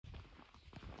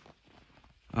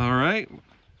All right,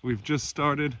 we've just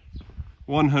started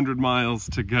 100 miles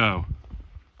to go.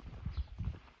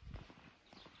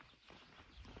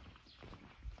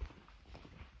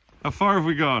 How far have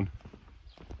we gone?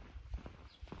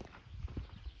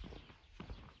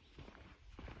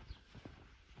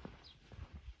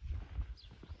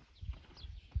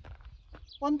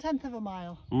 One-tenth of a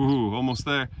mile. Ooh, almost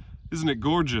there. Isn't it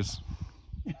gorgeous?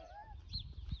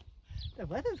 The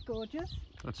weather's gorgeous.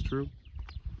 That's true.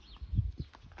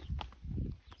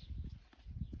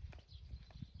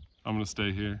 I'm gonna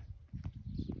stay here.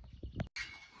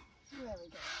 There we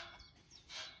go.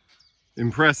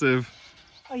 Impressive.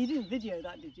 Oh, you didn't video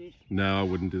that, did you? No, I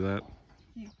wouldn't do that.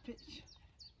 You bitch.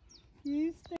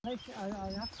 You still... I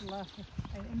have to laugh.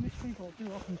 English people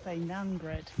do often say naan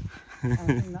bread. I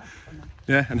think that's funny.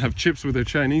 Yeah, and have chips with their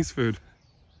Chinese food.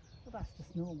 But that's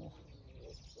just normal.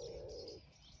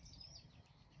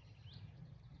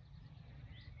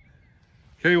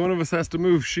 Okay, one of us has to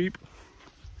move, sheep.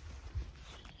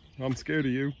 I'm scared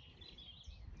of you.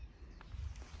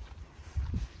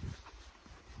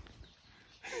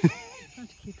 Trying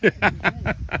to keep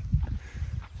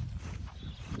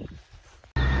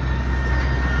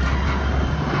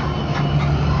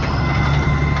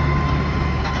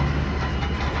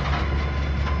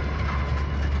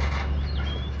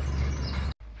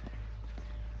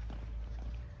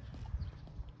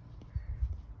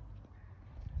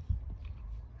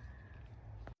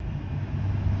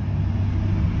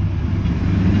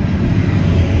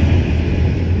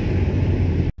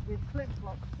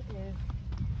up with the wind.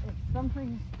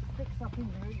 Something sticks up in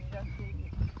the root, you don't see it, you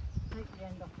can take the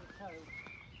end off your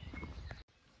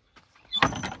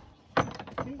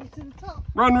toe. Beat you to the top.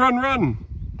 Run, run, run!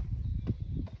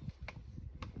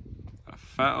 A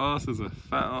fat ass is a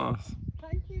fat ass.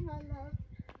 Thank you, my love.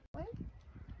 Wait.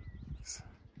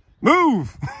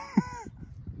 Move!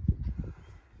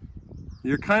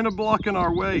 You're kind of blocking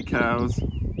our way, cows.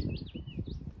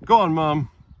 Go on, Mom.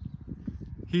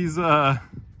 He's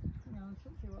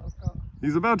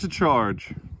He's about to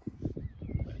charge.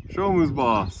 Show him who's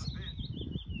boss.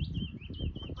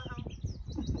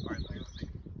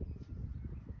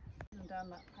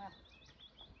 Down that path.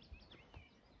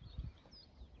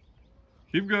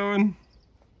 Keep going.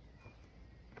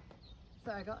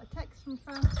 So I got a text from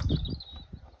Fran.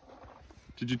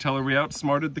 Did you tell her we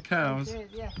outsmarted the cows? I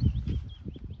did, yeah.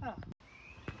 Oh.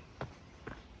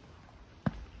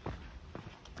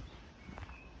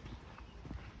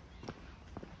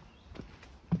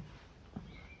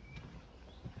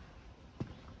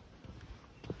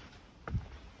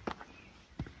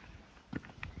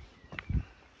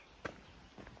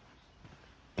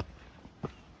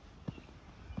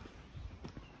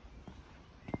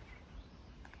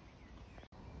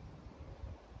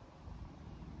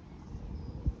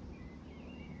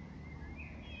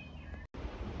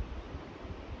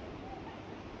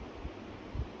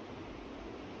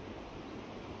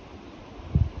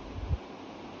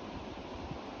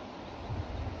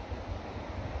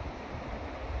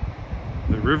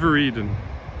 The River Eden.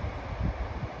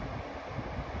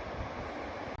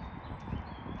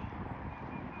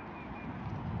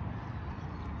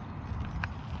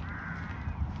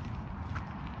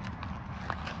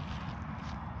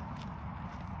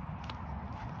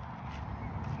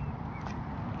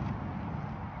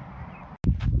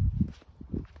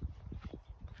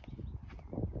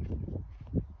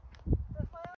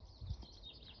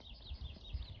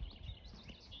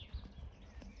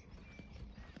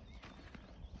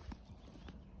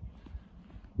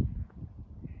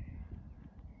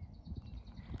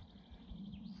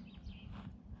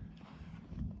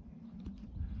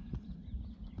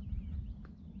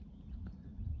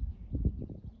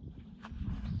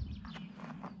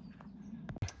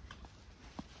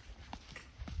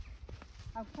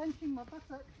 I'm clenching my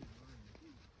buttock.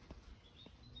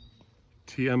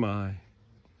 TMI.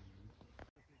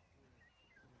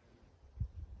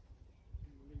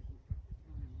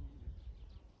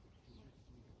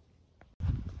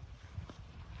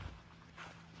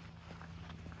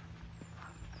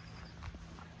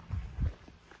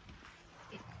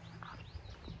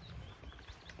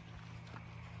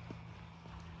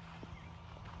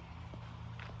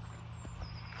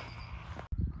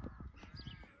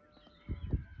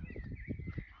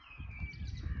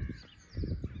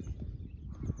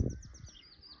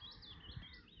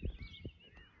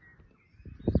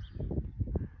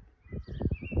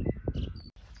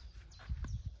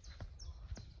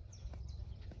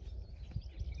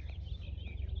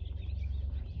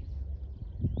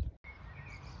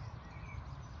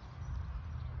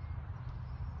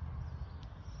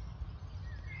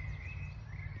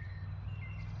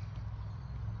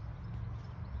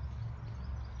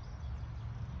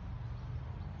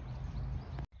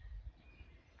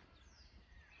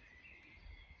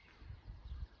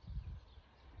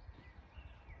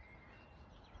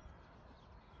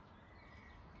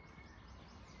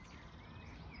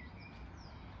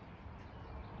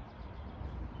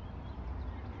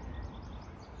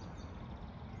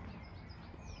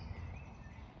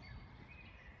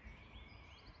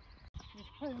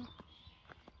 Hiya.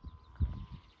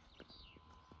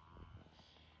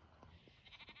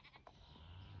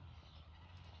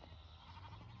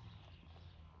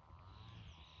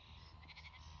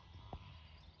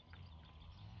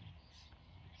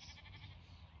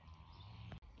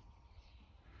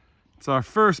 It's our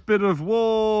first bit of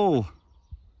wool.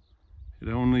 It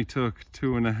only took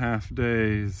 2.5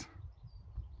 days.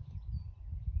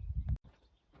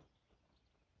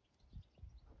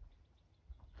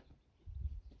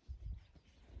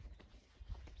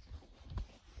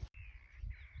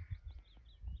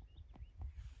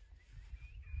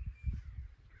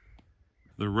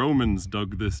 The Romans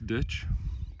dug this ditch.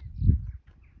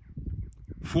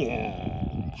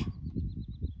 Whoa.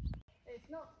 It's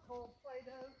not called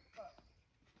Play-Doh, but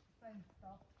same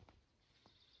stuff.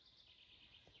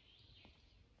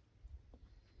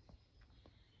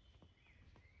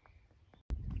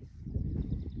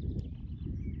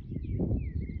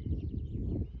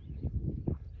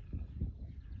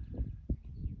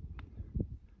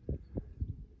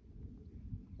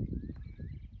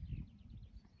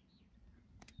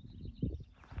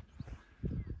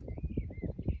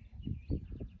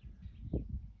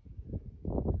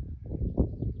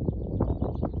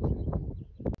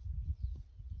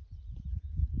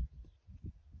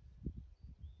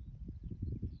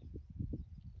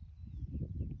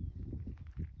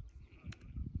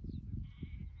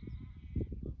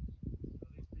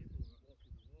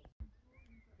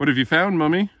 What have you found,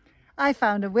 Mummy? I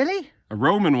found a willy. A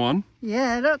Roman one?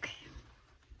 Yeah, look.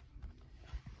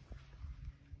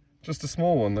 Just a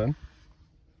small one then.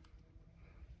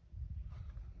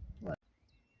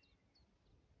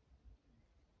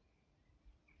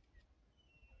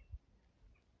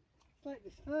 It's like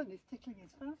this fern is tickling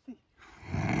his fancy.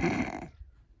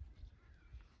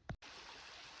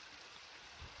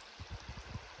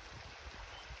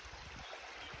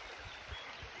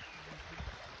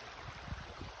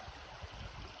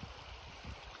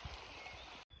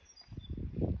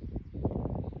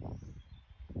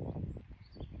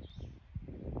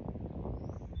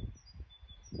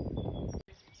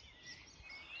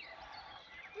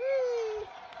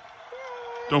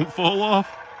 Don't fall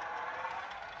off.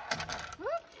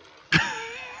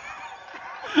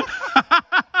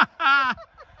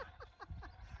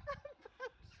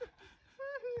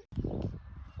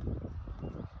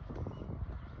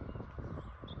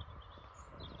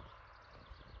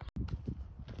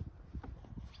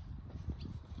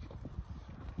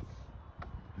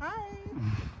 Hi.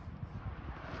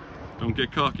 Don't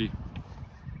get cocky.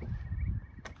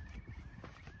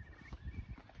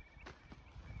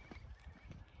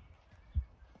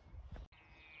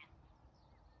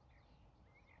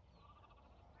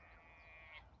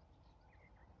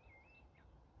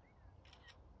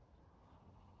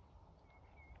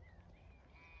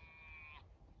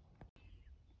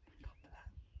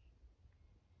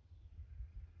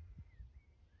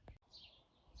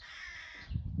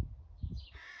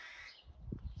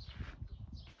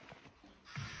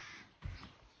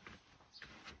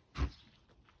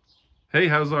 Hey,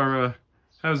 how's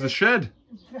the shed?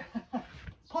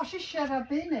 Poshest shed I've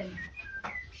been in.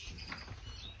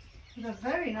 With a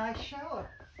very nice shower.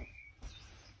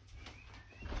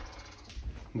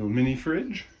 Little mini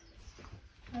fridge.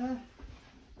 How do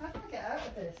I get out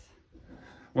of this?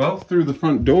 Well, through the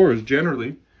front doors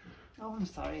generally. Oh, I'm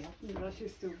sorry. I didn't realise you were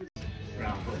still with...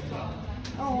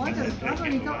 Oh, I've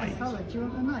only got a salad. Do you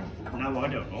want a knife? No, I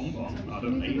don't want one. I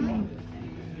don't need one.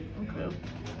 Okay.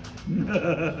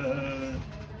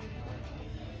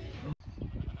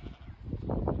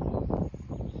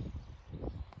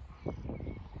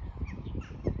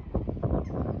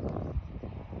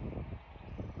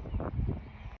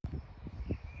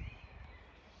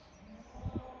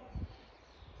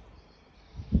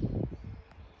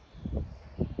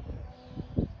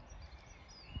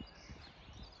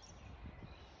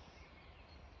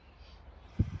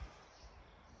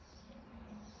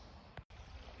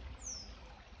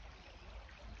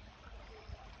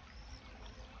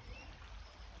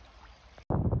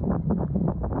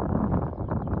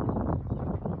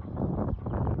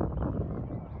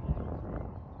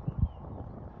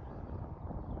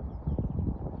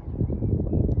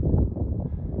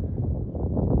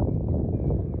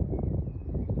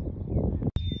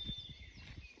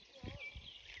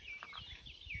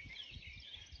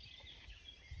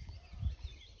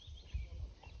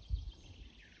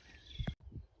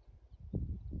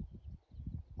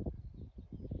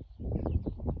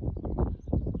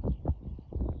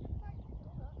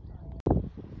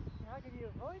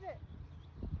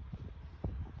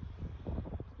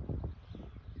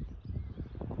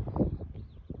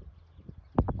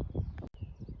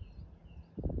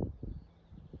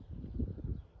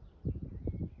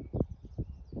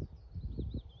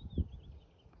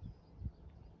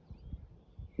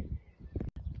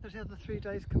 was the other 3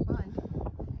 days combined.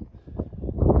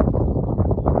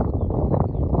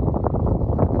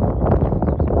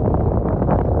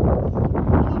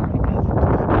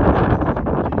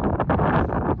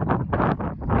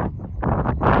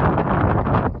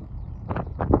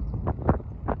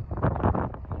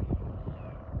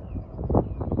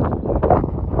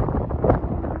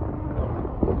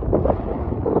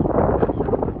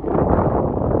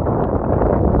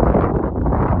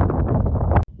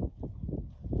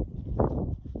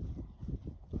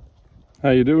 How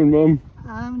you doing, Mum?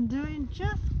 I'm doing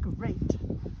just great.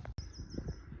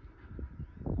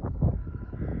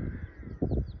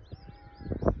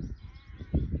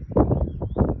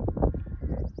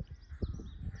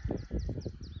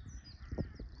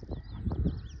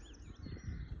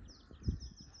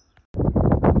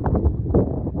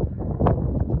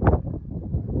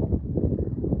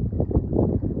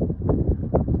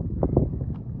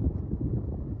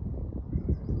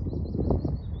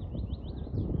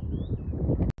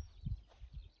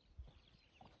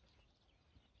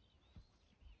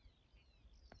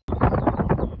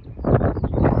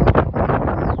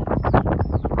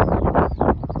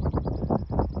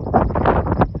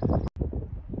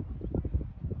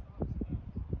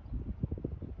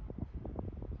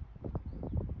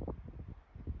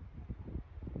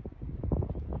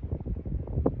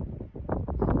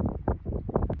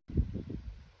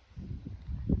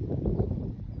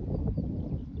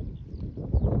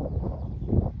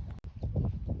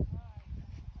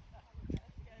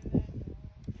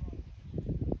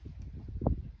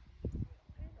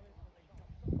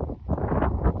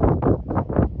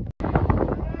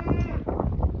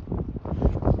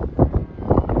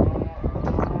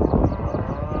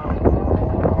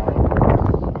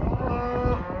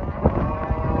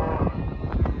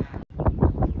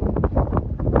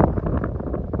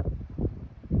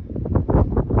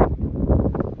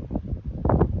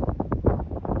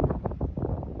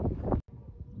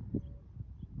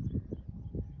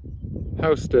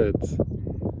 Housesteads.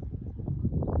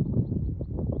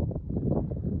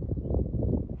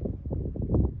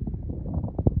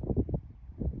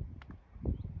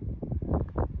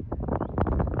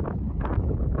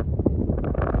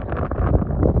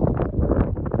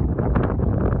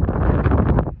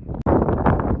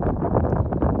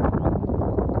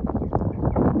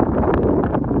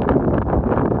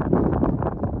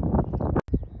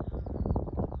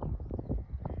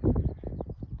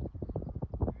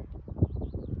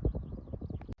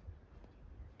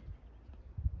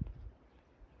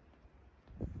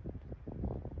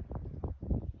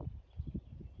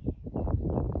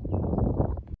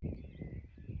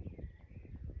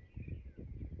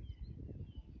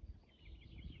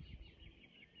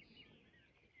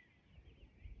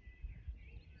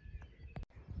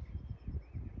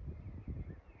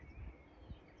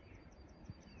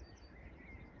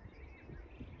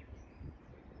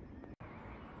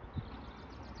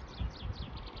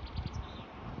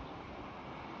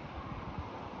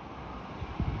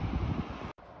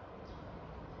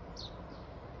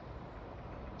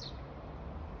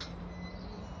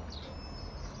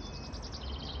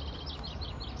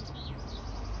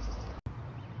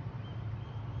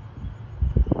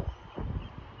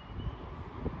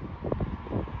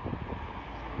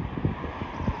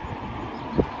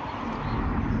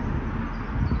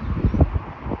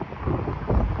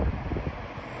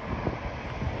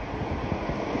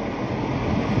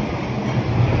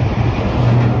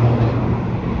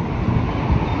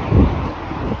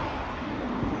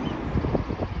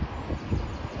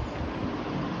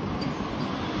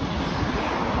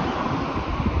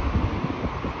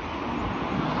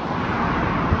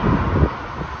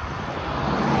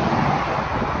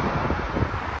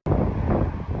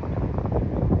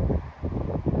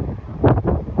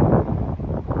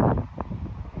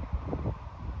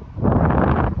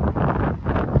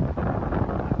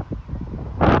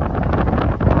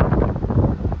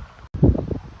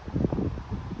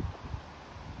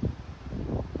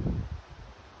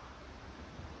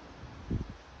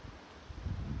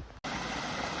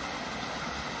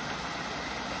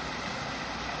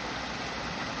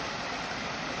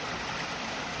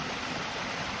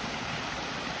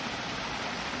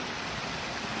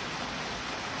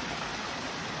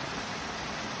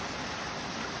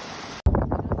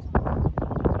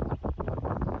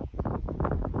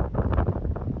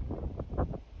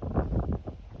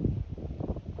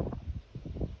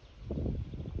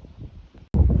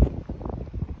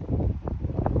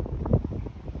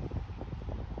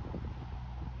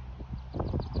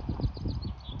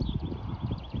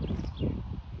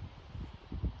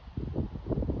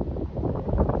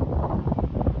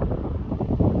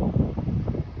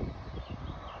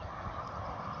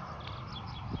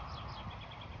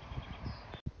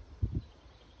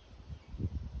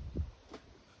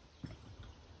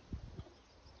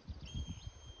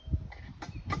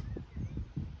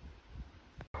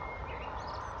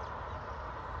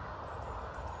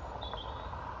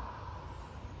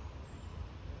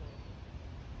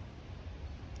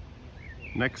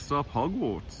 Next stop,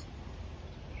 Hogwarts.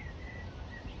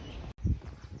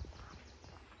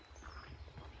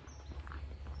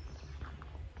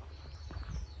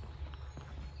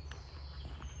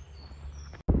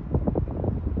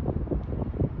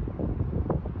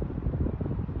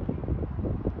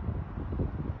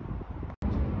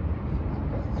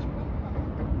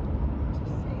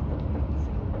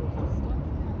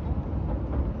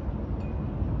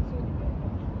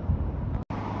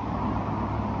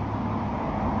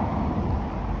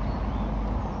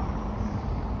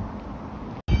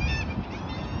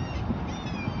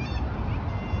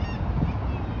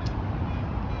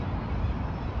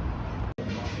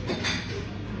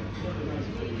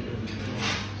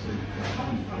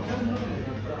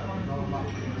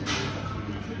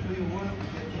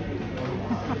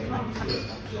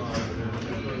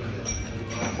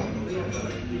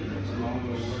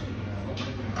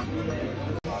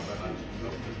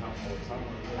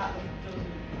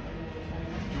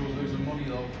 Jules losing money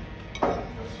though.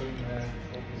 Soon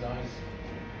open his eyes.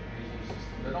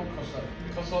 They don't cost that.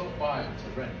 It costs a lot to buy and to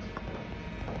rent.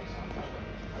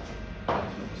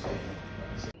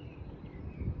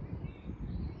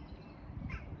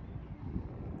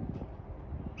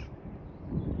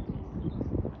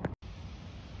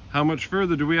 How much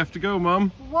further do we have to go,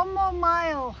 Mum? 1 more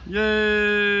mile.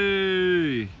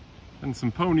 Yay! And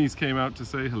some ponies came out to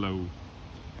say hello.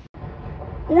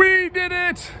 We did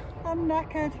it! I'm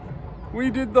knackered.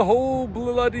 We did the whole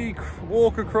bloody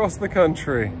walk across the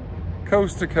country,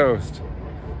 coast to coast.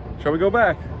 Shall we go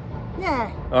back?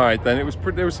 Yeah. All right, then.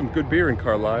 There was some good beer in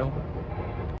Carlisle.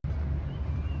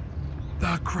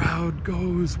 The crowd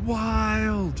goes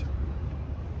wild.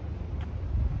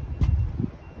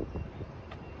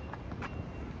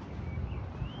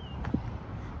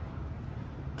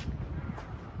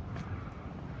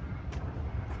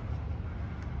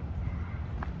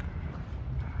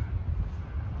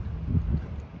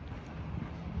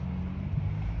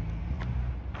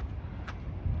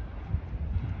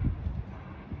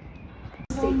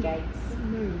 Seat gates.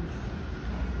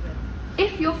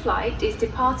 If your flight is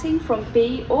departing from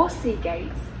B or C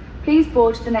gates, please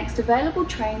board the next available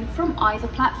train from either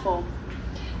platform.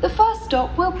 The first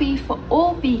stop will be for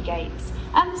all B gates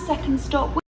and the second stop